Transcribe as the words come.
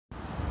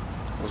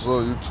What's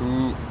up,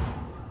 YouTube?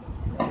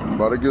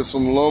 About to get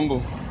some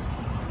lumber.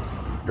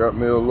 Got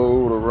me a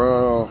load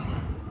around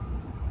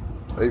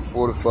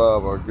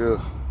 8:45, I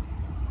guess.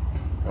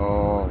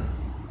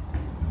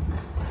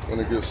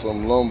 Finna get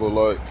some lumber,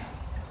 like,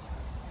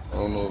 I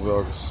don't know if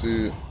y'all can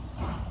see it.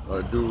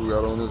 Like dude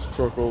got on this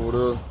truck over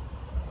there.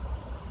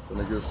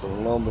 Finna get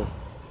some lumber.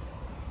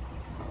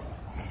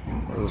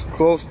 It's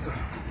close to,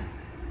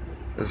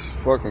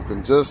 it's fucking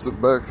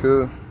congested back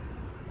here.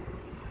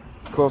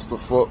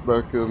 Clusterfuck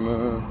back here,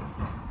 man.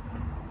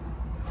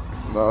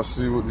 Now I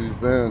see what these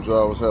van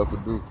drivers have to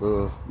do,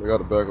 cause they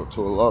gotta back up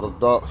to a lot of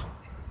docks.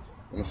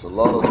 And it's a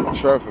lot of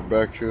traffic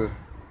back here.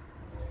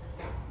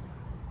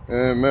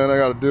 And man, I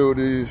gotta deal with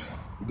these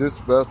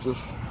dispatchers.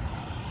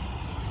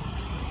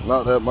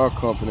 Not at my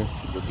company,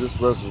 the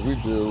dispatchers we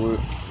deal with.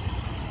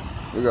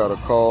 We gotta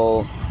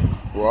call,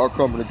 well, our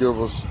company give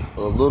us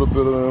a little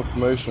bit of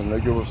information. They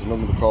give us a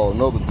number to call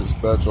another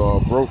dispatcher or a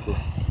broker.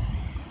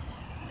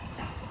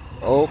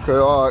 Okay,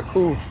 alright,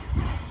 cool.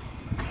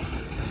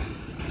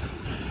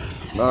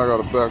 Now I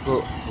gotta back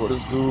up where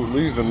this dude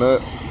leaving at,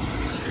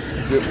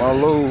 get my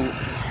load,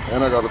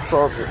 and I got a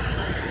target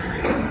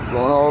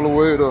going all the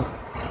way to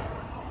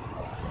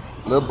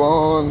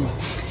Lebanon,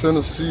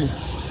 Tennessee,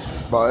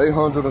 about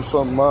 800 and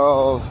something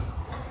miles,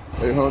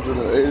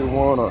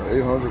 881 or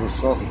 800 or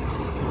something.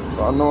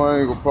 So I know I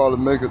ain't gonna probably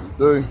make it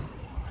today.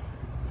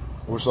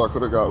 Wish I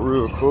could have got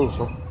real close.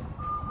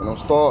 And I'm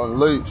starting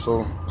late,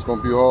 so it's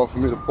gonna be hard for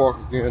me to park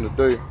again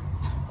today.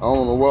 I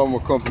don't know why my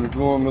company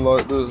doing me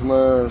like this,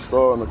 man. It's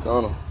starting to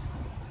kind of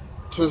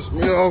piss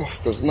me off,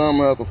 because now I'm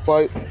gonna have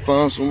to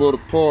find somewhere to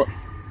park.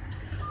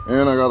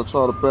 And I gotta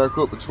try to back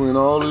up between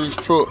all these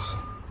trucks.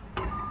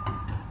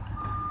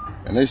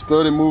 And they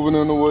steady moving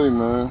in the way,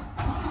 man.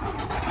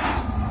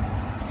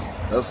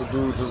 That's a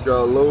dude just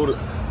got loaded.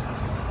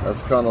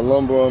 That's the kind of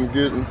lumber I'm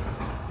getting.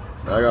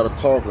 And I gotta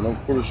talk, and I'm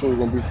pretty sure it's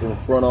gonna be from the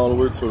front all the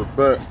way to the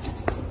back.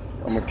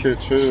 I'm gonna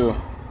catch hell.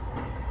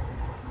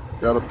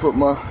 Gotta put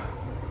my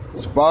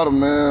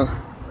Spider-Man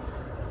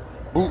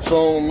boots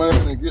on,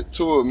 man, and get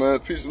to it, man.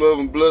 Peace, love,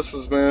 and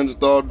blessings, man.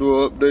 Just thought I'd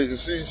do an update. And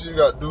see, you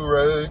got dude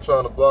right here. He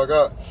trying to block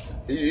out.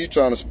 He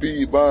trying to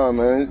speed by,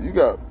 man. You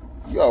gotta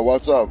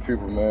watch out,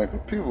 people, man.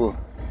 Cause people,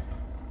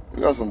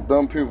 we got some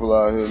dumb people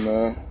out here,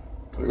 man.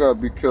 You gotta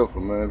be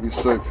careful, man. Be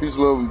safe. Peace,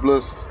 love, and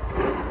blessings.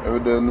 Every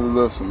day a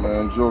new lesson,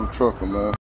 man. Enjoy the trucker, man.